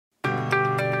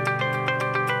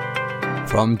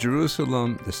From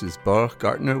Jerusalem, this is Baruch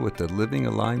Gartner with the Living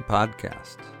Aligned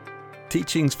podcast.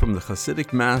 Teachings from the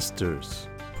Hasidic masters,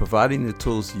 providing the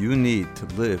tools you need to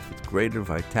live with greater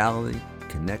vitality,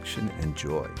 connection, and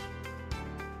joy.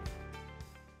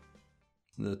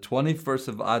 The 21st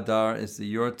of Adar is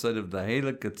the yortzeit of the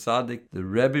Heilig Tzaddik, the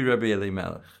Rebbe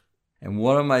Elimelech. And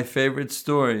one of my favorite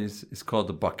stories is called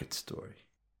the bucket story.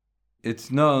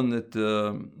 It's known that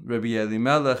Rebbe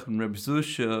Elimelech and Rebbe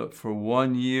Zusha for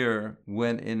 1 year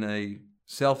went in a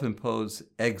self-imposed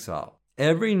exile.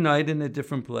 Every night in a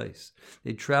different place.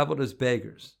 They traveled as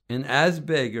beggars. And as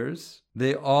beggars,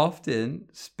 they often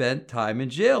spent time in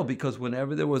jail because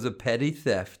whenever there was a petty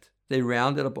theft, they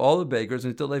rounded up all the beggars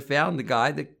until they found the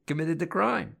guy that committed the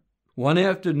crime. One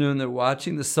afternoon, they're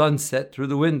watching the sunset through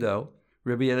the window.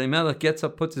 Rebbe Elimelech gets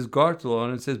up, puts his gartel on,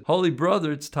 and says, "Holy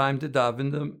brother, it's time to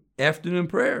daven the afternoon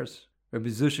prayers." Rebbe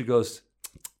Zusha goes,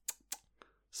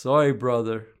 "Sorry,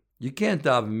 brother, you can't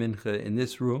daven mincha in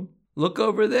this room. Look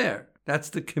over there.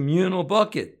 That's the communal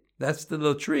bucket. That's the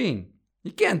latrine.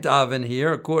 You can't daven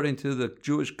here according to the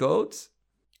Jewish codes."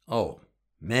 Oh,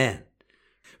 man.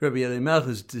 Rebbe Elimelech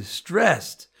is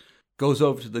distressed. Goes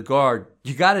over to the guard.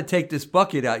 "You got to take this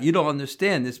bucket out. You don't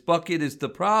understand. This bucket is the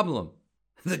problem."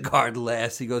 The guard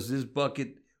laughs. He goes, "This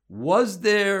bucket was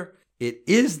there, it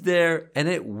is there, and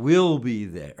it will be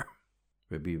there."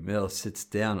 Rebbe Elimelech sits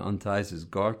down, unties his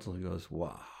gartel, and goes,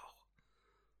 "Wow."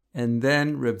 And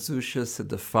then Reb Zusha said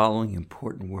the following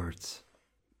important words.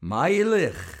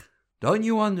 "Ma'ilich, don't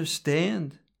you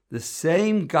understand? The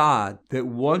same God that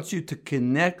wants you to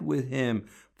connect with Him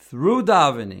through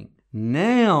davening,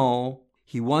 now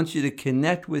He wants you to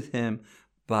connect with Him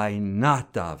by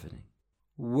not davening."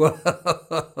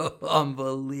 Whoa,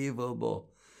 unbelievable.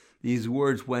 These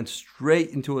words went straight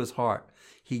into his heart.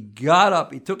 He got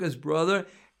up, he took his brother,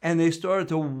 and they started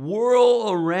to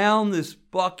whirl around this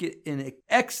bucket in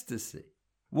ecstasy.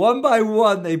 One by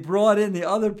one, they brought in the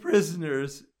other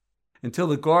prisoners until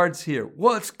the guards hear,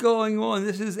 "What's going on?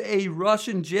 This is a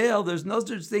Russian jail. There's no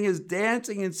such thing as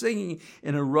dancing and singing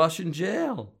in a Russian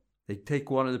jail." They take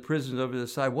one of the prisoners over to the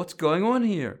side. "What's going on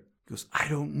here?" He goes, "I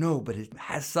don't know, but it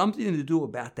has something to do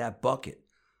about that bucket."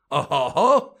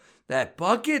 "Oh, that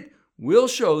bucket? We'll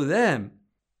show them."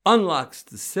 Unlocks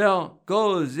the cell,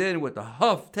 goes in with a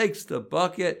huff, takes the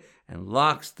bucket, and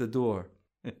locks the door.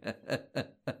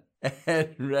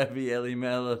 And Rebbe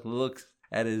Elimelech looks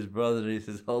at his brother and he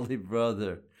says, "Holy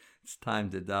brother, it's time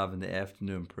to daven the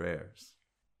afternoon prayers."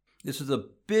 This is a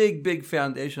big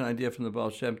foundation idea from the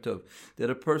Baal Shem Tov, that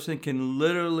a person can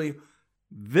literally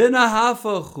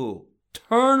v'nahafachu,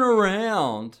 turn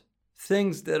around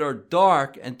things that are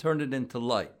dark and turn it into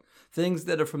light. Things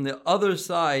that are from the other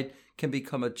side can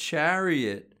become a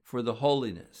chariot for the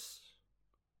holiness.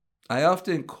 I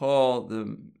often call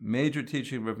the major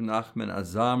teaching of Rabbi Nachman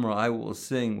Azamra, "I Will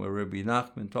Sing," where Rabbi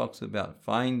Nachman talks about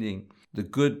finding the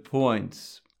good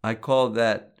points. I call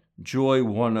that Joy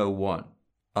 101.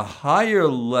 A higher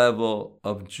level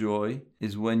of joy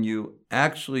is when you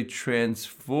actually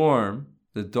transform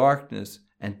the darkness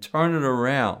and turn it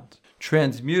around,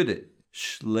 transmute it.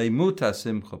 Shleimut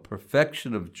HaSimcha,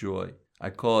 perfection of joy. I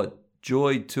call it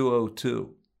Joy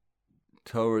 202.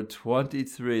 Torah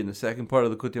 23, in the second part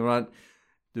of the Likutei Moharan,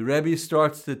 the Rebbe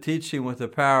starts the teaching with a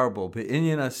parable,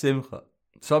 Be'inyan HaSimcha.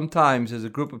 Sometimes there's a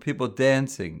group of people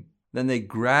dancing. Then they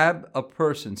grab a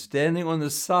person standing on the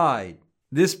side.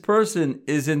 This person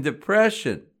is in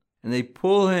depression, and they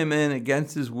pull him in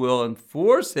against his will and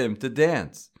force him to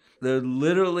dance. They're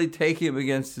literally taking him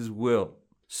against his will.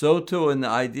 So too in the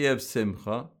idea of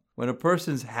simcha, when a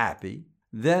person's happy,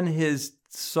 then his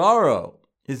sorrow,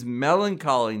 his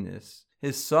melancholiness,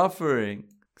 his suffering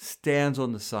stands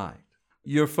on the side.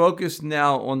 You're focused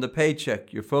now on the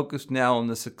paycheck. You're focused now on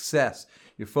the success.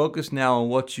 You're focused now on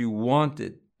what you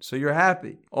wanted. So you're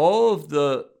happy. All of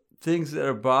the things that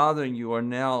are bothering you are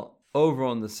now over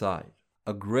on the side.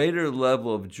 A greater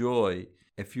level of joy.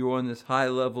 If you're on this high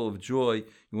level of joy,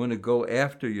 you want to go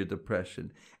after your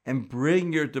depression and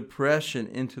bring your depression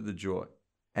into the joy.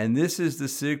 And this is the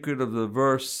secret of the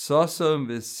verse, Sasam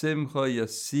v'simcha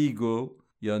yasigu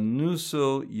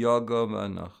yanusu yagam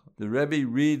anach. The Rebbe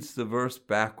reads the verse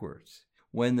backwards.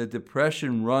 When the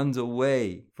depression runs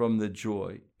away from the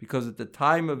joy, because at the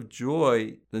time of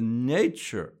joy, the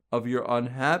nature of your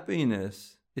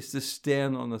unhappiness is to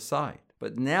stand on the side.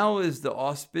 But now is the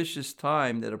auspicious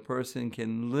time that a person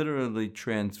can literally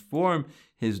transform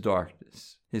his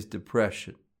darkness, his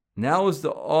depression. Now is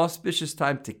the auspicious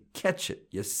time to catch it.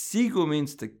 Yasigu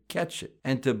means to catch it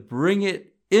and to bring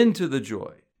it into the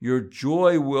joy. Your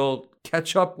joy will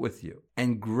catch up with you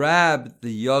and grab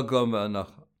the yagam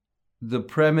v'anacha. The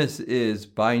premise is,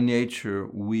 by nature,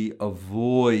 we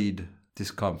avoid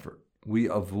discomfort. We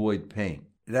avoid pain.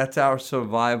 That's our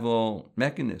survival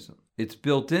mechanism. It's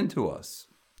built into us.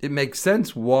 It makes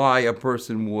sense why a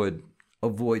person would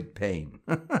avoid pain.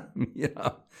 You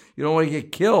don't want to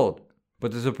get killed.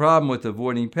 But there's a problem with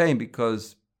avoiding pain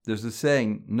because there's a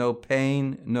saying, no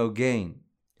pain, no gain.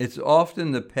 It's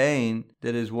often the pain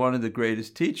that is one of the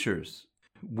greatest teachers.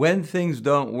 When things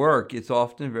don't work, it's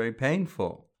often very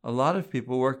painful. A lot of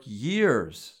people work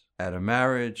years at a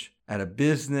marriage, at a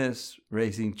business,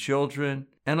 raising children,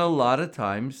 and a lot of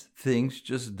times things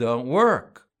just don't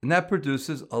work. And that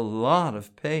produces a lot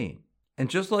of pain. And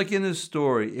just like in this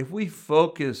story, if we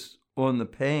focus on the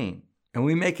pain and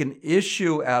we make an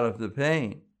issue out of the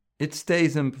pain, it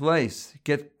stays in place,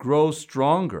 grows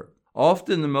stronger.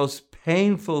 Often the most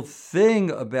painful thing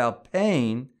about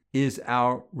pain is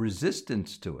our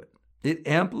resistance to it. It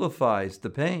amplifies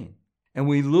the pain. And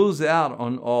we lose out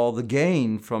on all the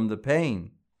gain from the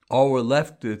pain. All we're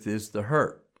left with is the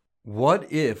hurt. What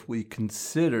if we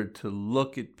considered to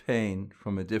look at pain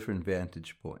from a different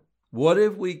vantage point? What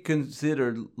if we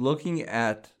considered looking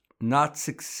at not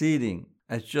succeeding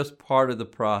as just part of the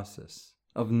process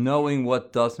of knowing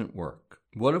what doesn't work?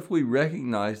 What if we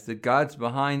recognize that God's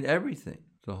behind everything?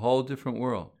 It's a whole different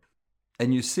world.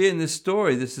 And you see in this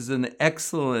story, this is an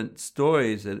excellent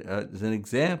story as an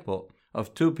example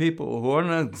of two people who are on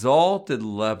an exalted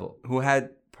level, who had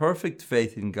perfect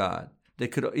faith in God. They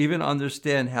could even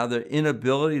understand how their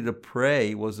inability to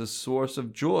pray was a source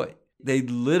of joy. They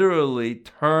literally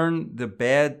turned the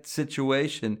bad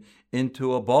situation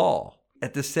into a ball.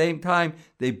 At the same time,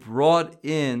 they brought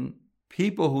in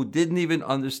people who didn't even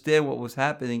understand what was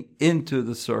happening into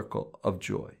the circle of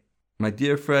joy. My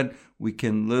dear friend, we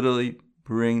can literally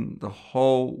bring the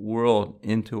whole world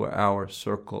into our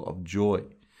circle of joy.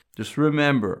 Just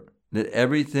remember that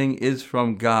everything is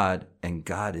from God and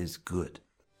God is good.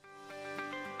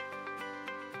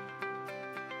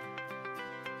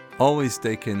 Always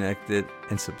stay connected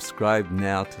and subscribe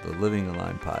now to the Living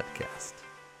Aligned podcast.